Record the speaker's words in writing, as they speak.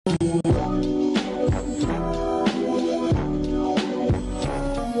Let's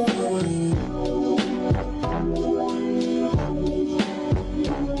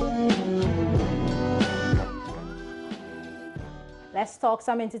talk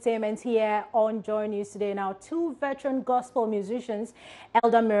some entertainment here on Joy News today. Now, two veteran gospel musicians,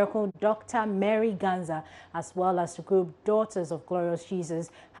 Elder Mireku, Dr. Mary Ghansah, as well as the group Daughters of Glorious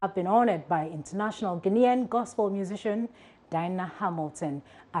Jesus, have been honored by international Ghanaian gospel musician Dinah Hamilton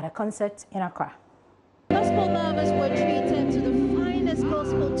at a concert in Accra. Gospel lovers were treated to the finest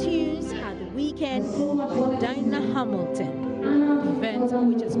gospel tunes at the weekend with Dinah Hamilton. The event,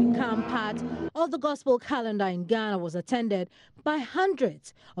 which has become part of the gospel calendar in Ghana, was attended by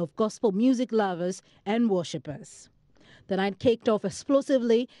hundreds of gospel music lovers and worshippers. The night kicked off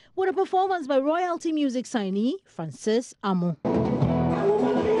explosively with a performance by royalty music signee Francis Amo.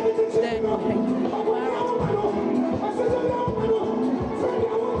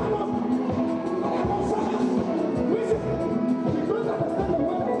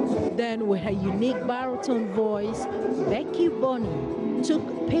 Then, with her unique baritone voice, Becky Bonnie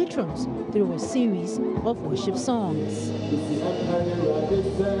took patrons through a series of worship songs.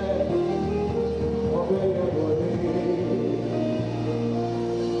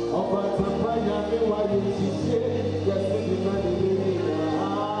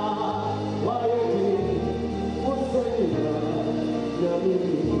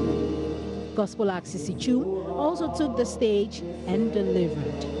 Gospel act Sisi Chu also took the stage and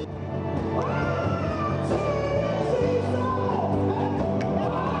delivered.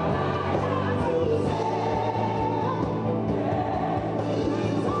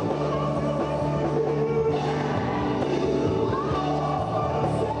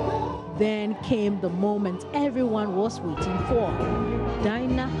 Then came the moment everyone was waiting for.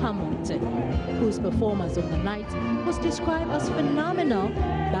 Dinah Hamilton, whose performance of the night was described as phenomenal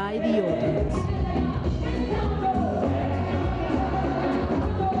by the audience.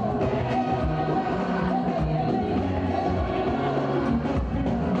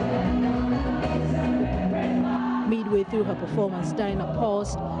 Midway through her performance, Dinah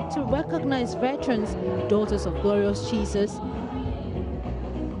paused to recognize veterans, Daughters of Glorious Jesus,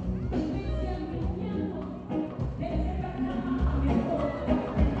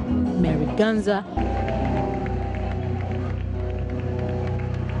 Mary Ghansah,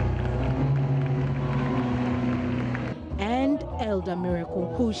 and Elder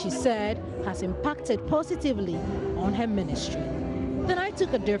Mireku, who she said has impacted positively on her ministry. The night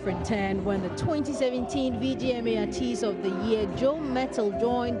took a different turn when the 2017 VGMA Artist of the Year Joe Mettle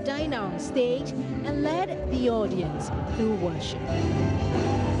joined Dinah on stage and led the audience through worship.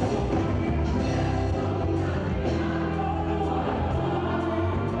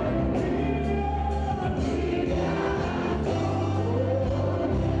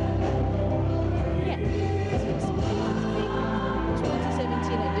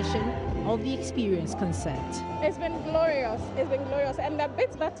 Of the Experience concert. It's been glorious. It's been glorious. And the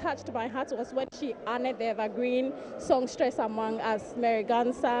bit that touched my heart was when she honored the evergreen songstress among us, Mary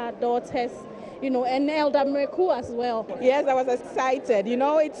Ghansah, Daughters, and Elder Mireku as well. Yes, I was excited.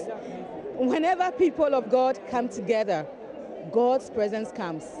 It's whenever people of God come together, God's presence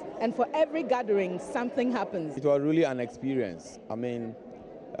comes. And for every gathering, something happens. It was really an experience. I mean,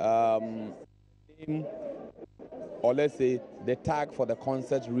 or let's say the tag for the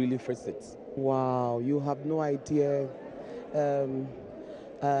concert really fits it. Wow, you have no idea.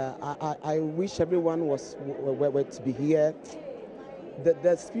 I wish everyone were to be here.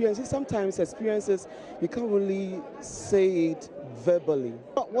 The experiences, sometimes experiences, you can't really say it verbally.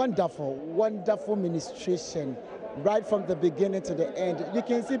 Wonderful, wonderful ministration. Right from the beginning to the end. You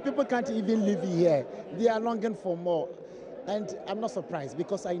can see people can't even live here. They are longing for more. And I'm not surprised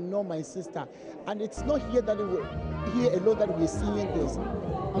because I know my sister. And it's not here alone that we're seeing this.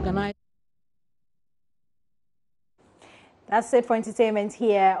 Organized. That's it for entertainment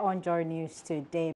here on Joy News today.